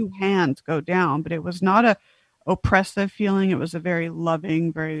actual two hands go down, but it was not a oppressive feeling. It was a very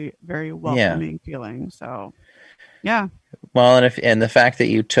loving, very, very welcoming feeling. So yeah. Well, and the fact that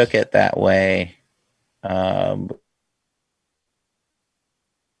you took it that way,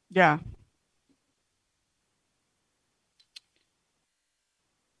 Yeah.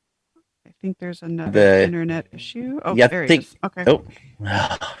 I think there's another internet issue. Oh, yeah, there he is. Okay. Oh,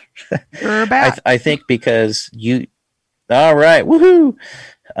 You're back. I think because you. All right, woohoo!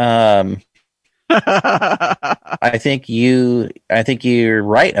 I think you're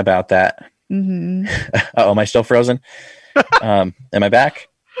right about that. Mm-hmm. Oh, am I still frozen? Am I back?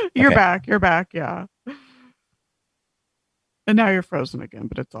 You're Okay. back. You're back. Yeah. And now you're frozen again,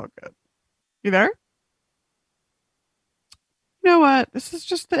 but it's all good. You there? You know what? This is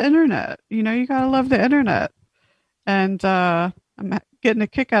just the internet. You know, you gotta love the internet. And I'm getting a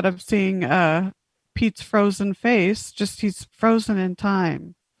kick out of seeing Pete's frozen face. Just he's frozen in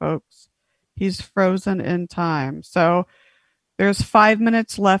time, folks. He's frozen in time. So there's 5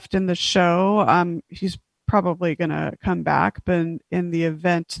 minutes left in the show. He's probably gonna come back, but in the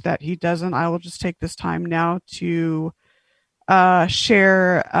event that he doesn't, I will just take this time now to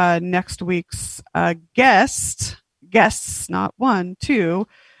share next week's guests, not one, two,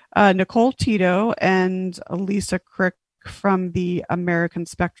 Nicole Tito and Lisa Crick from the American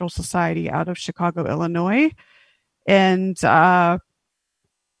Spectral Society out of Chicago, Illinois. And I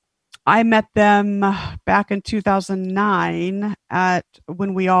met them back in 2009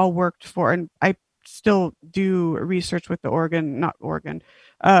 when we all worked for, and I still do research with the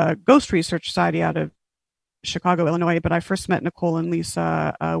Ghost Research Society out of Chicago, Illinois, but I first met Nicole and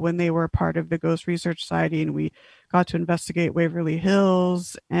Lisa when they were part of the Ghost Research Society, and we got to investigate Waverly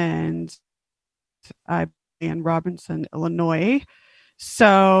Hills and Robinson, Illinois.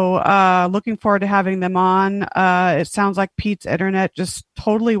 So looking forward to having them on. It sounds like Pete's internet just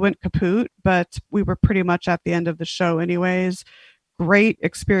totally went kaput, but we were pretty much at the end of the show anyways. Great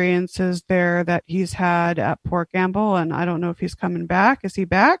experiences there that he's had at Port Gamble, and I don't know if he's coming back. Is he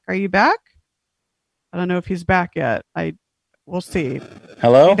back? Are you back? I don't know if he's back yet. We'll see.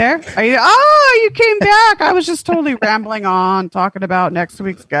 Hello? Are you there? You came back. I was just totally rambling on, talking about next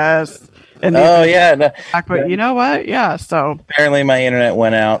week's guests. And yeah. but you know what? Yeah, so. Apparently my internet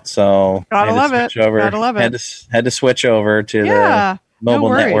went out, so Gotta love it. Gotta love it. Had to switch over to the mobile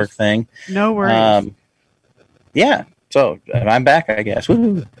network thing. No worries. Yeah, so I'm back, I guess.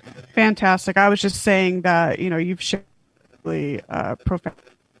 Woo-hoo. Fantastic. I was just saying that, you've shared really profound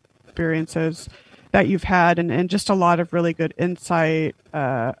experiences that you've had and just a lot of really good insight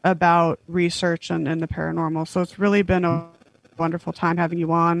about research and the paranormal. So it's really been a wonderful time having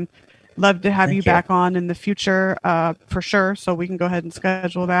you on. Love to have you back on in the future for sure. So we can go ahead and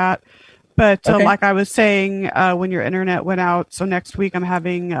schedule that. But like I was saying, when your internet went out, so next week I'm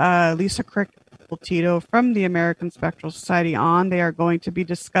having Lisa Crick Tito from the American Spectral Society on. They are going to be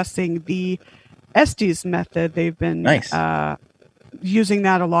discussing the Estes method. They've been using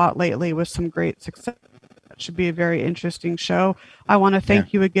that a lot lately with some great success. It should be a very interesting show. I want to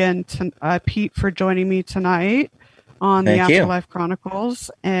thank you again, Pete, for joining me tonight on the Afterlife Chronicles.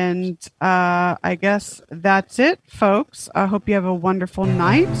 And I guess that's it, folks. I hope you have a wonderful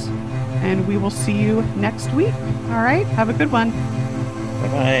night, and we will see you next week. All right? Have a good one.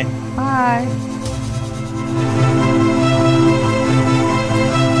 Bye-bye. Bye.